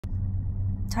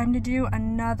time to do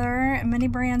another mini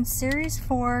brand series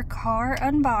 4 car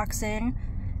unboxing.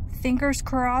 Fingers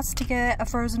crossed to get a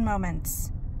Frozen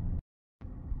Moments.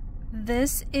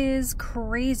 This is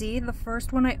crazy. The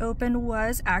first one I opened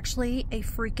was actually a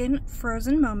freaking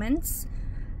Frozen Moments.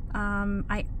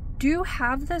 I do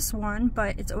have this one,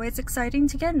 but it's always exciting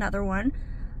to get another one.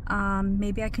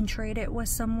 Maybe I can trade it with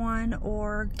someone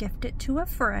or gift it to a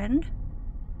friend.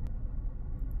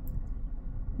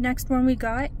 Next one we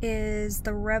got is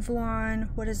the Revlon,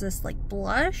 what is this, like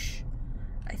blush?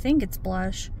 I think it's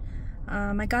blush.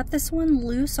 I got this one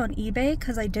loose on eBay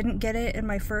because I didn't get it in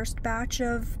my first batch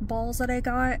of balls that I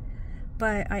got,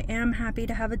 but I am happy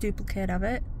to have a duplicate of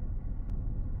it.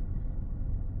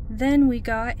 Then we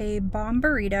got a bomb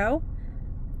burrito.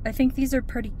 I think these are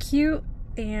pretty cute,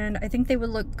 and I think they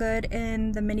would look good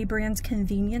in the Mini Brands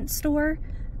convenience store.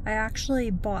 I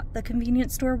actually bought the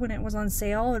convenience store when it was on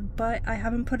sale, but I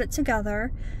haven't put it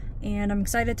together, and I'm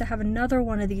excited to have another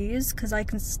one of these because I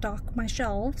can stock my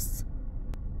shelves.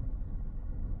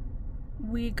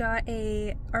 We got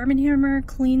a Arm & Hammer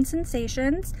Clean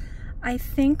Sensations. I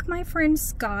think my friend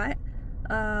Scott,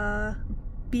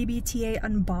 BBTA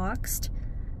Unboxed,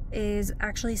 is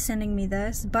actually sending me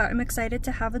this, but I'm excited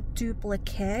to have a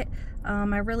duplicate.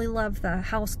 I really love the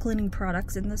house cleaning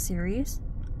products in the series.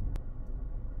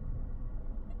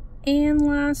 And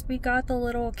last, we got the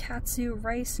little Katsu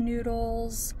rice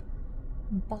noodles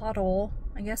bottle.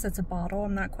 I guess it's a bottle,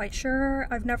 I'm not quite sure.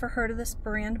 I've never heard of this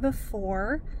brand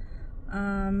before,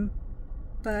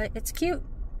 but it's cute.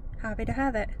 Happy to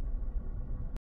have it.